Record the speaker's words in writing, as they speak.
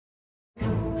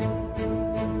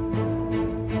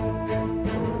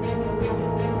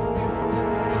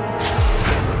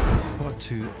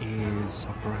to ears,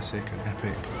 operatic and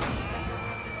epic.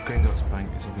 Gringotts Bank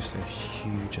is obviously a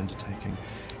huge undertaking.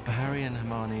 Harry and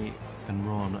Hermione and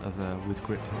Ron are there with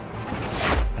Gripper,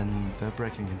 and they're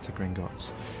breaking into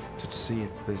Gringotts to see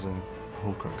if there's a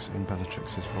Horcrux in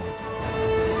Bellatrix's vault.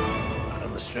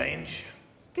 Madam Lestrange.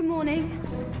 Good morning.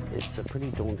 It's a pretty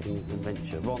daunting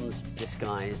adventure. Ron's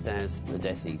disguised as the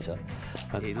Death Eater,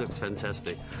 and he looks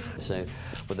fantastic. So,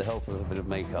 with the help of a bit of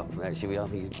makeup, actually, I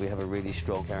think we have a really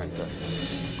strong character.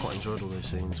 Quite enjoyed all those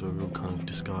scenes where we were all kind of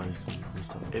disguised and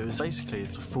stuff. It was basically a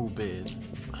full beard,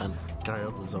 and Gary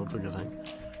Oldman's old wig, I think.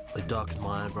 They darkened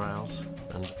my eyebrows,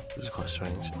 and it was quite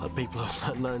strange. Like, people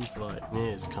I've known for like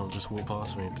years kind of just walked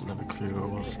past me and didn't have a clue who I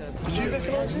was. Did you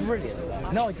recognise him?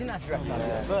 Brilliant. No, I didn't actually recognise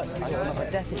him at first. I thought it was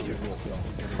like Death Eater walking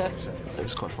on. It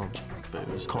was quite fun, but it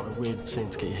was quite a weird scene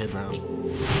to get your head around.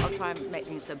 I'll try and make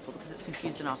things simple because it's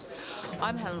confused enough.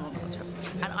 I'm Helen Potter,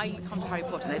 and I come to Harry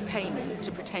Potter. They pay me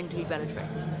to pretend to be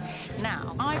Bellatrix.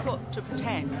 Now, I've got to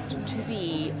pretend to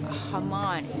be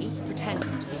Hermione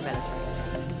pretending to be Bellatrix.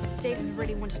 David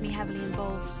really wanted me heavily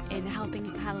involved in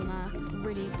helping Helena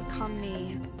really become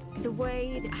me. The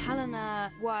way that Helena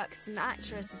works as an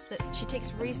actress is that she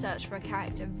takes research for a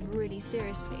character really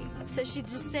seriously. So she'd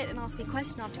just sit and ask me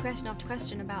question after question after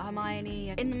question about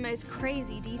Hermione in the most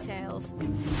crazy details.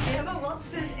 Emma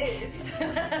Watson is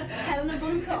Helena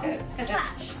Bonham Carter /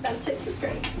 Bellatrix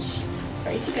Lestrange.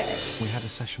 Ready to go. We had a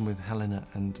session with Helena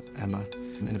and Emma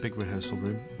in a big rehearsal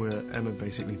room where Emma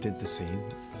basically did the scene.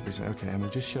 We said, OK, Emma,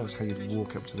 just show us how you'd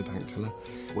walk up to the bank teller,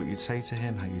 what you'd say to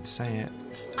him, how you'd say it.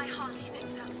 I hardly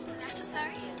think that would be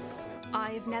necessary.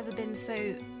 I've never been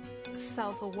so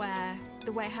self-aware.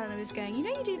 The way Helena was going, you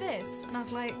know you do this. And I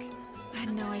was like, I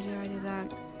had no idea I did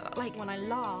that. Like, when I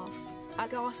laugh, I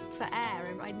gasp for air,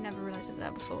 and I'd never realised I did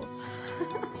that before.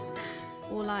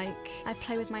 Or like,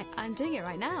 I'm doing it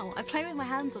right now. I play with my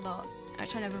hands a lot,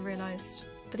 which I never realised.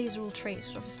 But these are all traits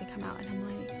that obviously come out in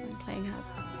Hermione because I'm playing her.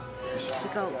 She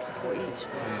gulps before each.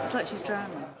 It's like she's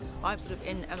drowning. I'm sort of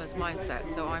in Emma's mindset,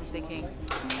 so I'm thinking,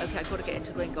 OK, I've got to get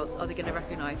into Gringotts. Are they going to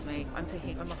recognise me? I'm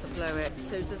thinking I mustn't blow it.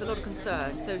 So there's a lot of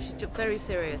concern. So she's very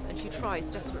serious, and she tries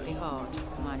desperately hard,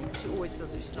 Hermione, because she always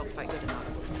feels that she's not quite good enough.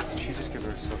 She just give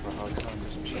herself a hard time,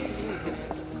 doesn't she?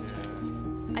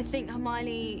 I think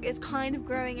Hermione is kind of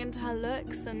growing into her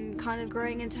looks and kind of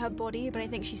growing into her body, but I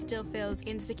think she still feels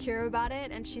insecure about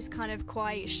it, and she's kind of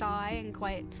quite shy and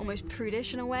quite almost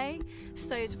prudish in a way.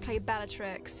 So to play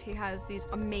Bellatrix, who has these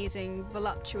amazing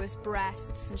voluptuous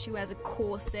breasts, and she wears a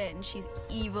corset, and she's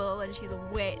evil, and she's a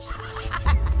witch,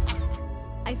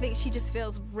 I think she just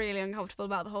feels really uncomfortable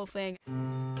about the whole thing.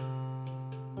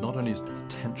 Not only is the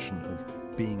tension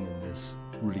of being in this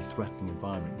really threatening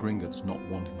environment, Gringotts not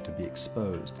wanting to be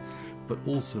exposed, but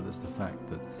also there's the fact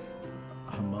that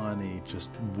Hermione just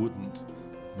wouldn't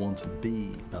want to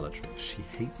be Bellatrix. She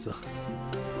hates her.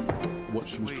 What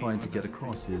she was trying to get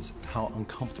across is how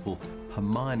uncomfortable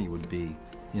Hermione would be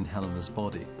in Helena's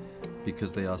body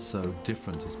because they are so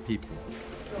different as people.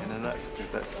 You know,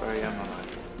 that's very Emma.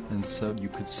 And so you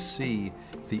could see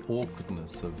the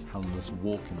awkwardness of Helena's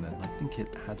walk in there. And I think it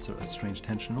adds a strange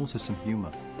tension and also some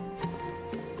humour.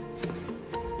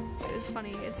 It was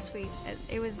funny, it's sweet.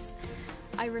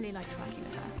 I really liked working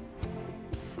with her.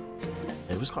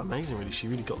 It was quite amazing, really. She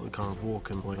really got the kind of walk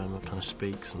and the way Emma kind of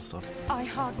speaks and stuff. I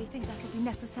hardly think that would be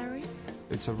necessary.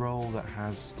 It's a role that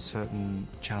has certain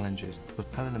challenges, but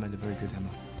Helena made a very good Emma,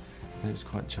 and it was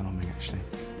quite charming, actually.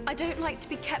 I don't like to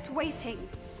be kept waiting.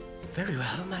 Very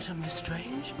well, Madam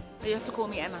Lestrange. You have to call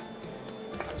me Emma.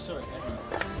 I'm sorry,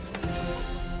 Emma.